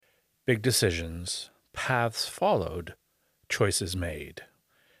Big decisions, paths followed, choices made.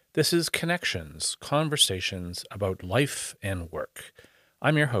 This is Connections, conversations about life and work.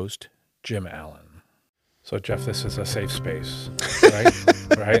 I'm your host, Jim Allen. So, Jeff, this is a safe space, right?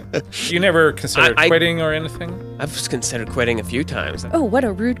 Right? You never considered quitting or anything? I've considered quitting a few times. Oh, what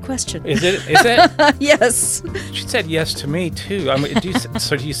a rude question. Is it? Yes. She said yes to me, too. I mean, do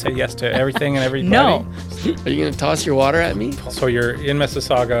you say yes to everything and everybody? No. Are you going to toss your water at me? So you're in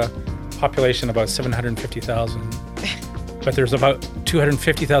Mississauga, population about 750,000. But there's about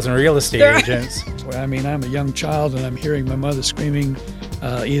 250,000 real estate agents. I mean, I'm a young child and I'm hearing my mother screaming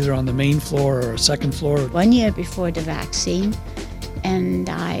either on the main floor or second floor. 1 year before the vaccine, and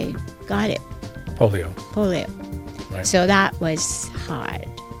I got it. Polio. Right. So that was hard.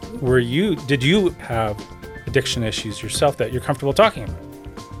 Did you have addiction issues yourself that you're comfortable talking about?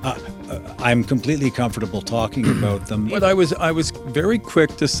 I'm completely comfortable talking about them. But I was very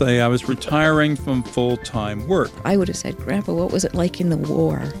quick to say I was retiring from full-time work. I would have said, Grandpa, what was it like in the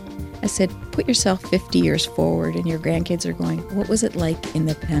war? I said, put yourself 50 years forward and your grandkids are going, what was it like in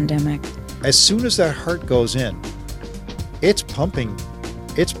the pandemic? As soon as that heart goes in, it's pumping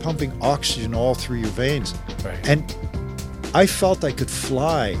oxygen all through your veins. Right. And I felt I could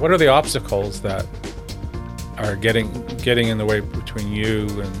fly. What are the obstacles that are getting in the way between you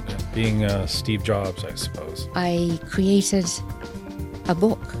and being Steve Jobs, I suppose? I created a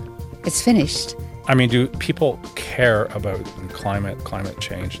book. It's finished. I mean, do people care about climate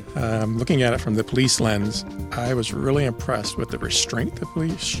change? Looking at it from the police lens, I was really impressed with the restraint the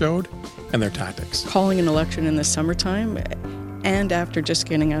police showed and their tactics. Calling an election in the summertime and after just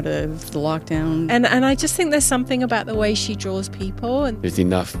getting out of the lockdown. And I just think there's something about the way she draws people. And There's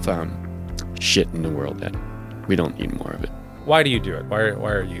enough shit in the world that we don't need more of it. Why do you do it? Why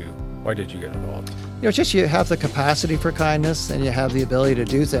did you get involved? Just you have the capacity for kindness and you have the ability to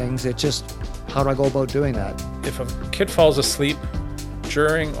do things. It's just, how do I go about doing that? If a kid falls asleep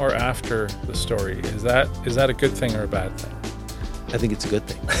during or after the story, is that a good thing or a bad thing? I think it's a good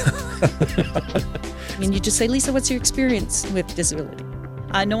thing. I mean, you just say, Lisa, what's your experience with disability?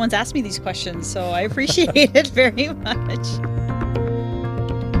 No one's asked me these questions, so I appreciate it very much.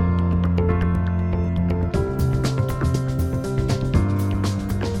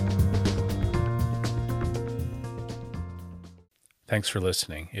 Thanks for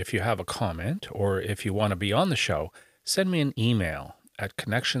listening. If you have a comment or if you want to be on the show, send me an email at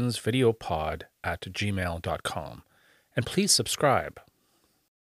connectionsvideopod@gmail.com. And please subscribe.